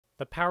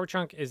The power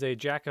chunk is a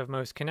jack of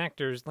most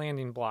connectors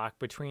landing block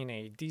between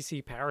a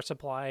DC power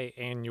supply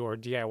and your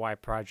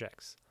DIY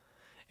projects.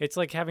 It's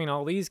like having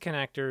all these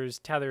connectors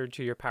tethered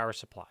to your power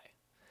supply.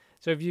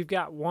 So if you've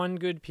got one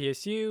good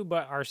PSU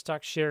but are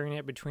stuck sharing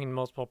it between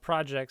multiple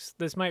projects,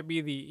 this might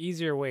be the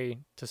easier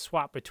way to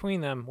swap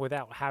between them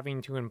without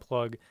having to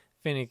unplug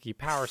finicky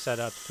power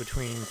setups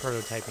between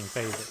prototyping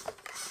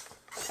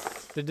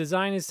phases. The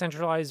design is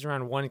centralized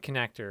around one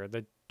connector,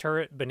 the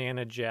turret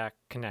banana jack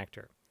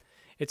connector.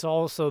 It's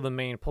also the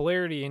main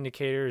polarity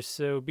indicator,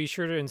 so be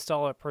sure to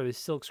install it per the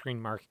silkscreen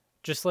mark.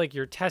 Just like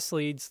your test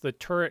leads, the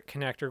turret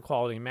connector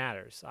quality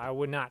matters. I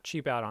would not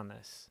cheap out on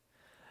this.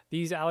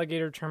 These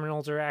alligator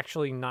terminals are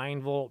actually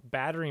 9-volt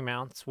battery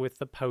mounts with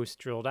the post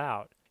drilled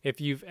out. If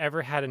you've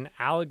ever had an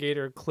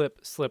alligator clip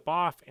slip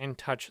off and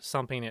touch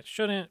something it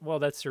shouldn't, well,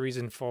 that's the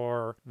reason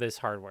for this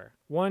hardware.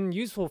 One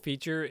useful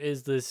feature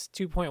is this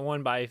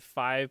 2.1 by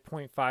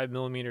 5.5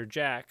 millimeter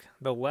jack.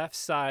 The left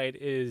side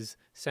is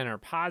center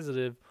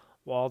positive,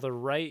 while the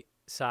right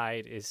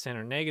side is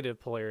center negative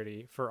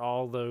polarity for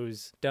all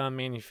those dumb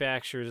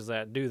manufacturers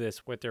that do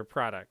this with their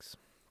products.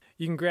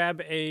 You can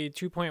grab a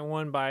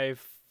 2.1 by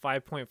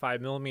 5.5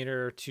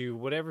 millimeter to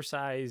whatever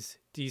size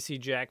DC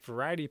jack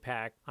variety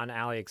pack on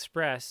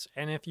AliExpress,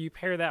 and if you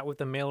pair that with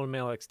the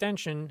male-to-male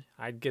extension,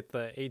 I'd get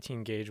the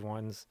 18 gauge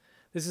ones.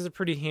 This is a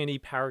pretty handy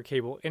power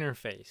cable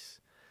interface.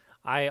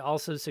 I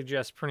also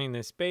suggest printing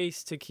this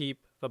base to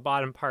keep the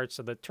bottom parts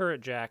of the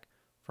turret jack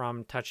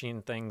from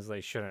touching things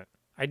they shouldn't.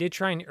 I did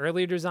try an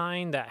earlier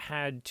design that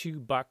had 2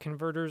 buck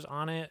converters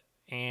on it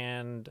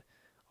and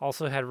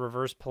also had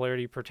reverse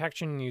polarity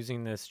protection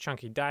using this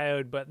chunky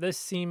diode, but this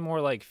seemed more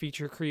like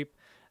feature creep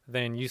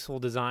than useful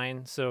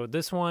design. So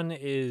this one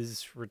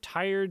is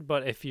retired,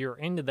 but if you're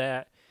into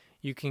that,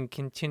 you can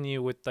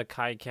continue with the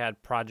KiCad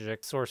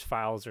project. Source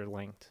files are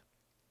linked.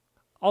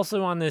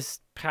 Also on this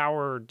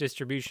power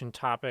distribution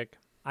topic,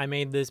 I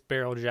made this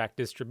barrel jack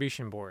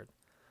distribution board.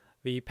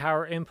 The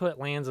power input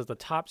lands at the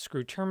top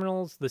screw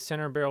terminals. The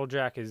center barrel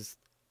jack is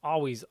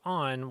always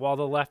on, while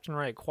the left and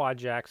right quad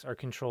jacks are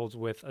controlled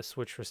with a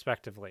switch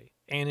respectively,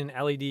 and an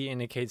LED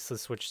indicates the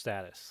switch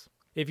status.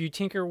 If you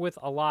tinker with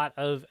a lot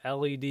of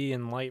LED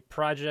and light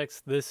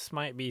projects, this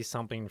might be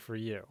something for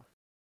you.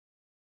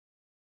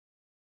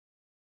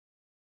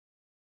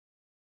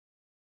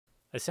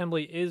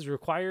 Assembly is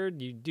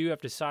required. You do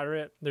have to solder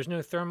it. There's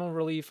no thermal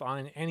relief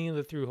on any of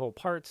the through-hole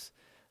parts,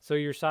 so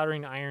your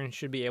soldering iron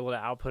should be able to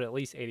output at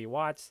least 80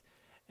 watts,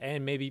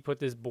 and maybe put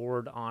this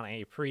board on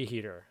a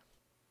preheater.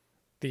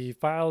 The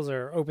files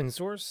are open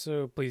source,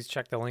 so please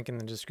check the link in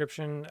the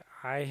description.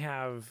 I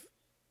have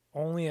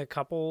only a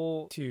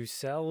couple to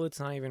sell. It's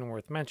not even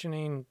worth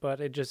mentioning, but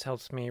it just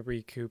helps me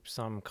recoup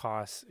some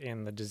costs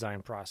in the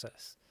design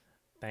process.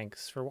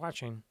 Thanks for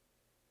watching.